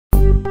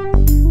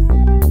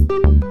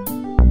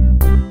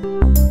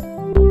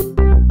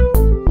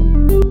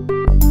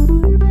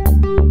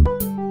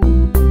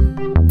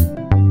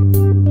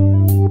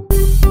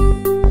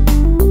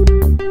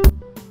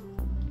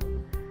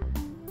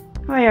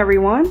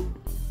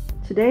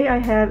Today I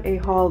have a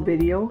haul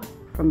video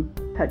from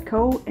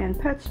Petco and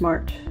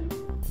PetSmart.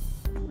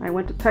 I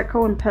went to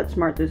Petco and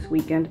PetSmart this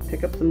weekend to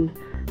pick up some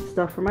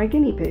stuff for my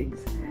guinea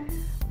pigs.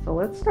 So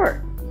let's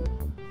start.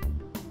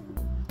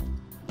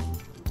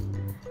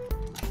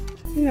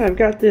 Yeah, I've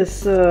got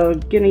this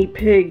guinea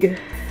pig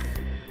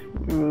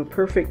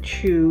perfect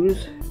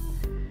chews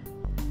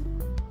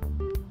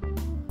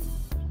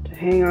to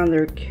hang on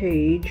their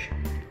cage,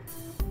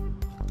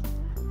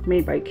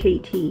 made by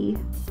KT.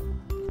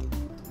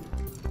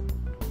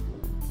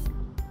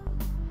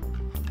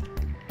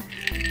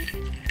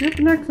 Up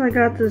next I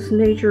got this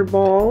nature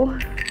ball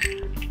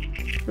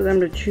for them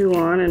to chew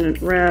on, and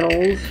it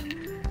rattles.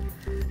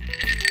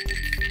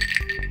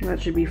 That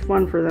should be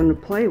fun for them to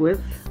play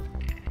with.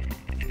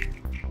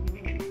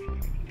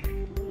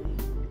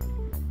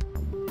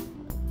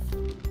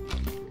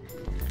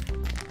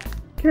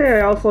 Okay,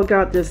 I also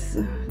got these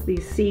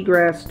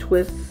seagrass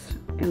twists,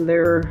 and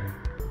they're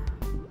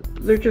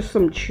just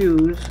some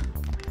chews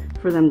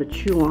for them to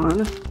chew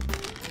on.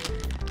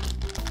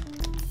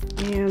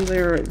 And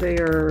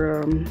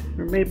they're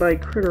made by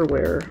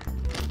Critterware.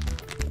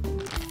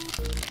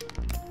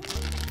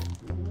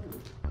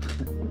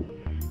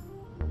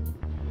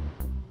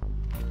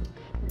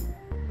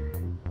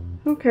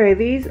 Okay,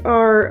 these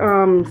are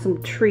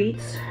some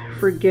treats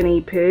for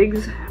guinea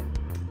pigs.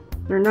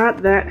 They're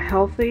not that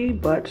healthy,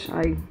 but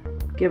I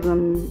give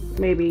them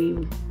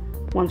maybe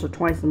once or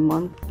twice a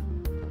month,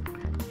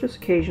 just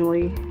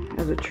occasionally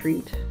as a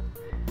treat.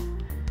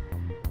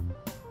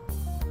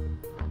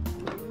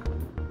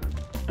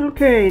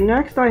 Okay,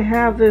 next I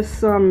have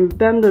this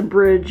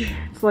bend-a-bridge.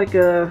 It's like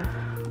a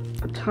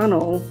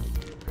tunnel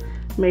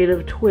made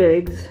of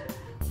twigs,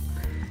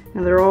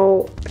 and they're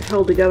all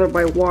held together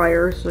by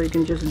wire, so you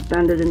can just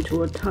bend it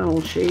into a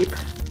tunnel shape.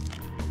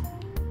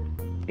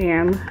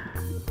 And,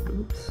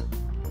 oops,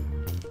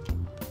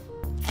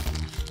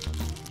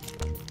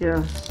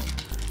 yeah,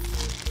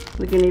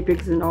 the guinea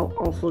pigs can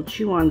also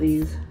chew on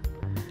these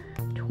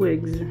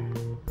twigs.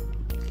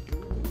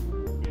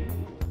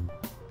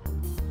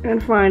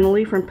 And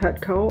finally, from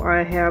Petco,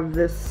 I have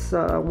this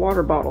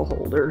water bottle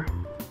holder.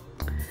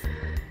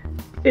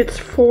 It's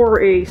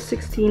for a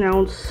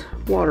 16-ounce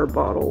water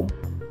bottle,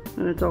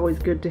 and it's always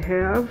good to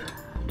have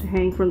to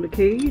hang from the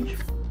cage.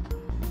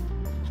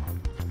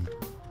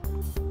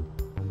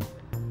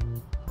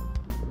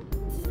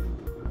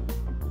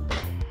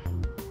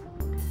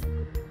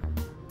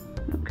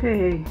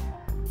 Okay.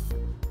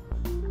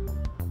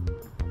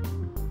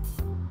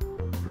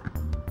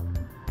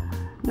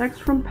 Next,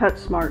 from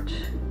PetSmart.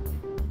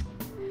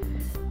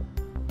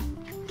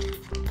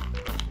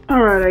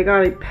 Alright, I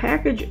got a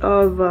package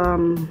of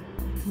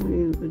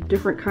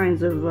different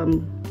kinds of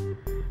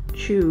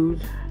chew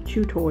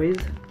toys.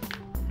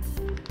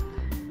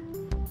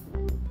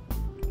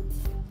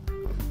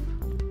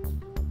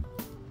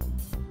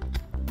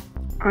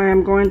 I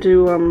am going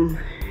to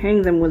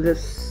hang them with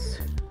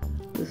this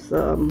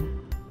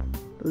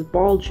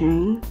ball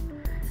chain,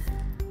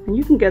 and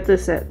you can get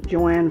this at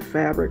Joann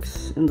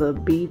Fabrics in the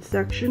bead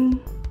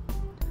section.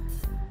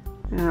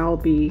 And I'll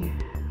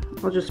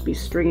just be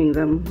stringing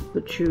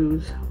the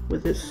chews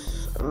with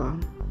this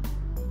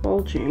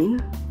ball chain.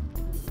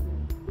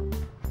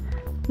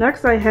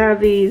 Next I have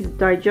these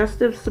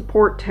digestive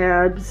support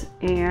tabs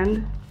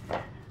and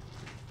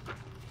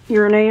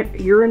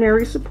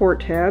urinary support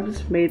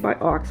tabs made by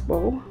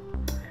Oxbow.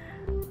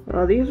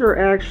 These are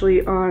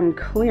actually on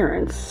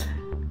clearance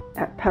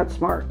at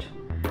PetSmart,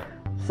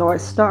 so I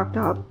stocked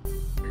up.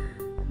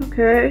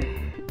 Okay,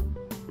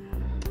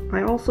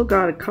 I also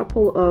got a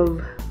couple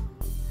of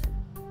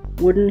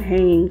wooden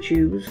hanging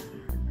chews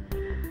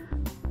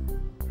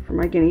for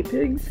my guinea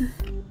pigs.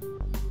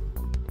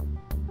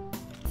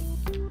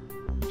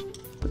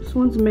 This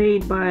one's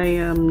made by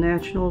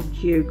National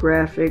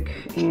Geographic,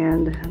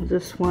 and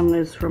this one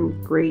is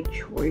from Great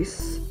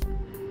Choice.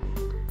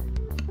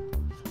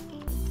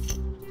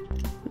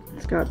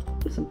 It's got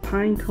some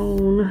pine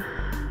cone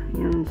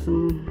and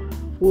some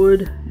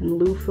wood and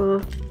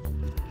loofah.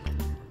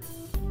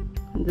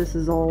 And this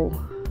is all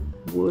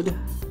wood.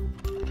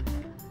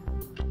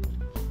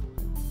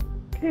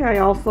 Okay, I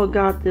also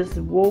got this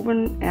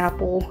woven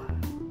apple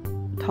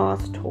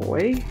toss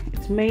toy.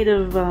 It's made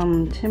of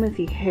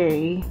Timothy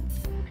hay.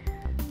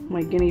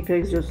 My guinea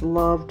pigs just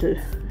love to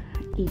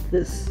eat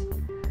this.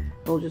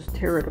 They'll just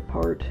tear it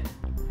apart.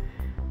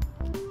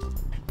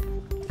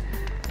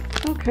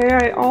 Okay,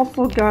 I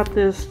also got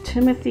this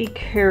Timothy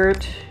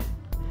carrot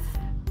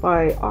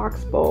by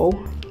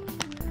Oxbow.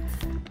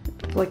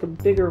 It's like a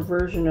bigger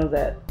version of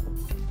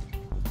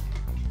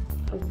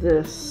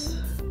this.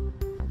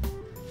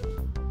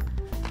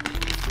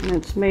 And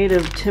it's made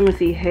of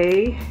Timothy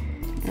hay,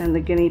 and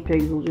the guinea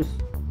pigs will just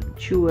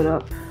chew it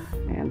up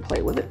and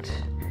play with it.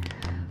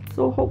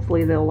 So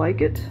hopefully they'll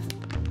like it.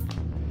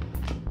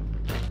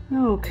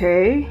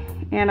 Okay,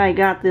 and I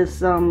got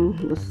this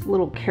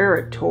little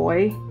carrot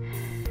toy.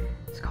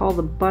 It's called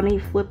the Bunny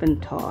Flip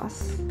and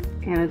Toss,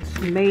 and it's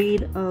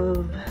made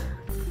of,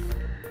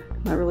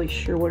 I'm not really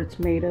sure what it's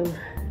made of.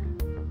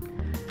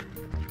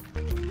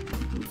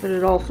 but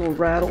it also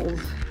rattles.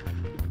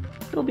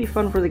 It'll be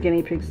fun for the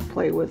guinea pigs to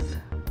play with.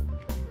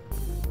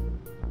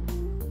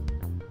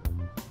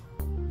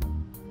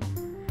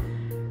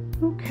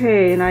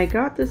 Okay, and I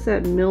got this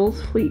at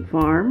Mills Fleet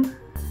Farm,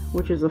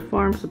 which is a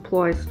farm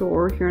supply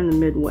store here in the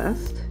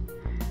Midwest.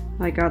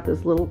 I got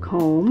this little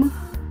comb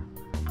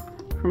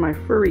for my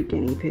furry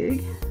guinea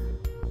pig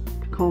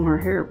to comb her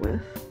hair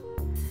with.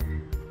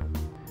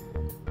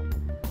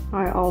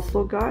 I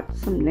also got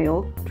some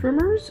nail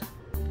trimmers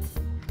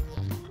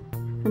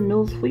from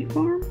Mills Fleet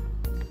Farm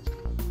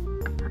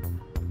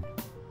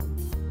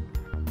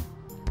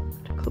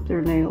to clip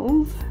their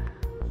nails.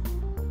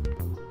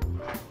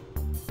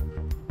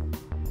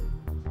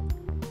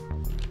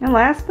 And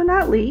last but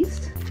not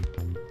least,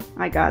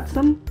 I got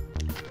some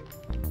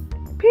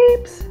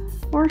Peeps,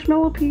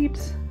 marshmallow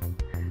Peeps.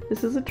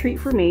 This is a treat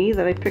for me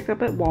that I picked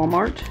up at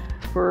Walmart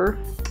for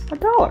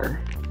 $1.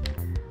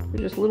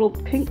 They're just little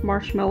pink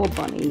marshmallow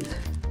bunnies.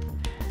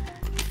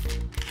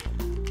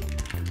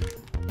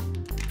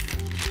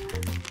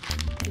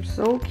 They're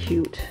so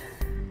cute.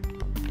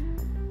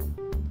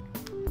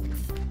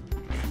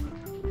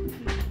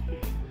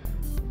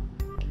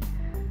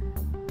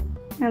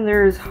 And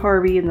there's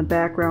Harvey in the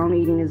background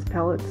eating his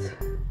pellets.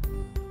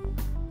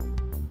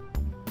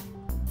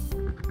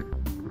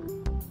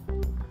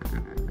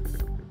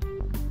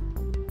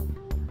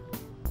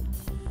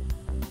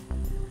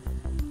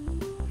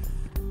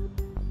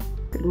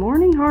 Good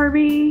morning,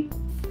 Harvey.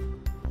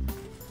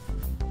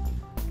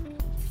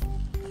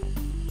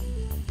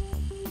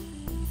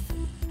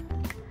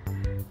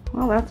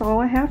 Well, that's all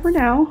I have for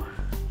now.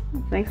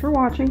 Thanks for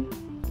watching.